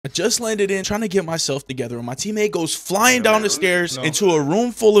just landed in trying to get myself together, and my teammate goes flying down the stairs into a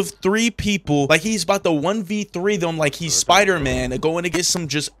room full of 3 people like he's about to 1v3 them like he's Spider-Man and going to get some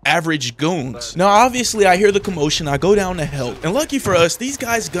just average goons. Now obviously I hear the commotion, I go down to help, and lucky for us, these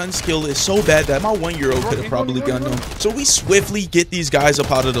guys' gun skill is so bad that my 1-year-old could have probably gunned them. So we swiftly get these guys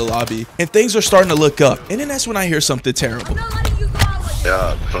up out of the lobby, and things are starting to look up, and then that's when I hear something terrible.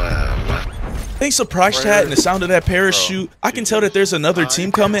 Thanks to Price Chat and the sound of that parachute, I can tell that there's another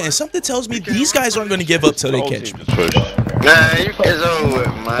team coming, and something tells me these guys aren't going to give up till they catch me. Nah, it's over with,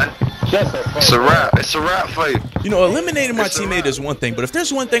 man. It's a wrap. It's a wrap for you. You know, eliminating my teammate is one thing, but if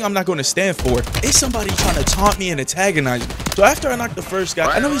there's one thing I'm not going to stand for, it's somebody trying to taunt me and antagonize me. So after I knock the first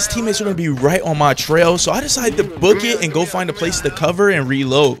guy, I know his teammates are going to be right on my trail, so I decide to book it and go find a place to cover and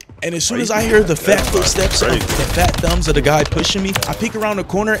reload. And as soon as I hear the fat footsteps of the fat thumbs of the guy pushing me, I peek around the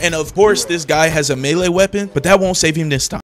corner, and of course this guy has a melee weapon, but that won't save him this time.